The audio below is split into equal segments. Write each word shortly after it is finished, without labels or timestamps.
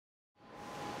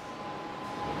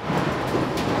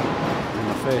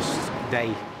first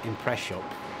day in press shop,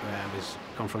 I was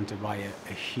confronted by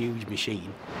a huge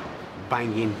machine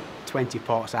banging 20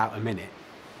 parts out a minute,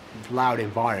 loud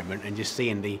environment, and just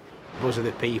seeing the buzz of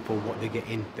the people, what they're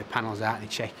getting, the panels out, they're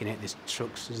checking it, there's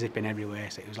trucks zipping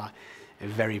everywhere, so it was like a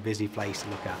very busy place to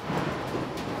look at.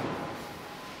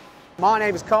 My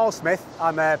name is Carl Smith,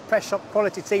 I'm a press shop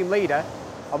quality team leader,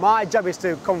 and my job is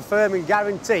to confirm and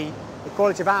guarantee the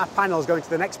quality of our panels going to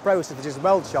the next process, which is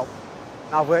weld shop.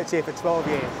 And I've worked here for 12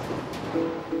 years.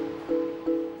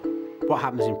 What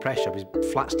happens in press shop is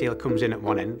flat steel comes in at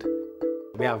one end.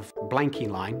 We have blanking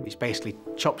line, which basically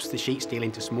chops the sheet steel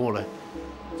into smaller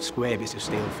square bits of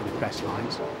steel for the press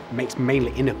lines. It makes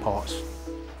mainly inner parts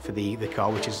for the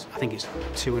car, which is, I think it's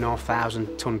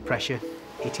 2,500 ton pressure,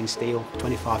 hitting steel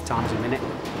 25 times a minute.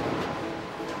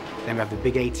 Then we have the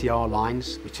big ATR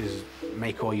lines, which is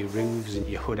make all your roofs and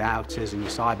your hood outers and your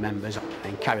side members,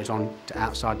 and carries on to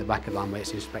outside the back of the line where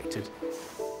it's inspected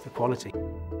for quality.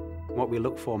 What we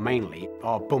look for mainly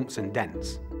are bumps and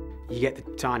dents. You get the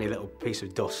tiny little piece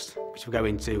of dust, which will go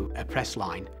into a press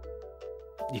line.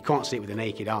 You can't see it with the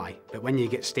naked eye, but when you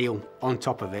get steel on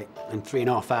top of it and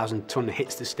 3,500 ton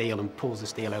hits the steel and pulls the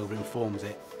steel over and forms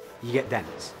it, you get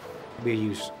dents. We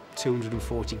use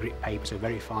 240 grit paper, so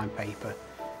very fine paper.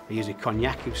 We use a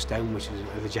konnyaku stone, which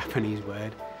is the Japanese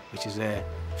word, which is a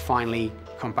finely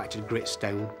compacted grit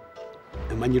stone.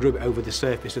 And when you rub it over the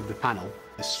surface of the panel,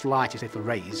 the slightest little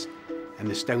raise, and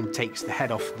the stone takes the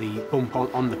head off the bump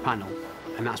on the panel,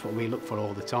 and that's what we look for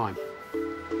all the time.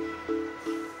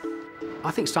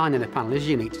 I think signing a panel is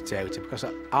unique to Toyota because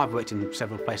I've worked in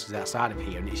several places outside of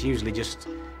here, and it's usually just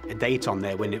a date on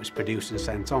there when it was produced and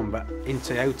sent on, but in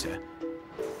Toyota,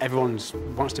 everyone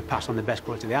wants to pass on the best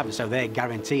quality they have, so they're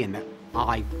guaranteeing that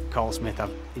I, Carl Smith,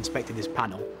 have inspected this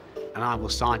panel, and I will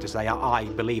sign to say I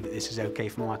believe that this is okay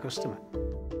for my customer.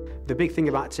 The big thing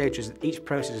about Toyota is that each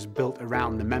process is built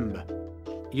around the member.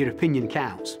 Your opinion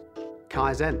counts.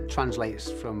 Kaizen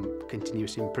translates from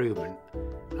continuous improvement.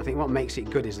 I think what makes it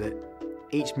good is that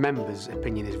each member's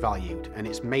opinion is valued, and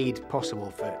it's made possible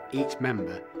for each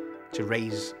member to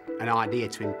raise an idea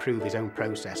to improve his own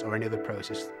process or any other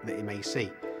process that he may see.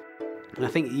 And I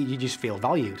think you just feel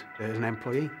valued as an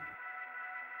employee.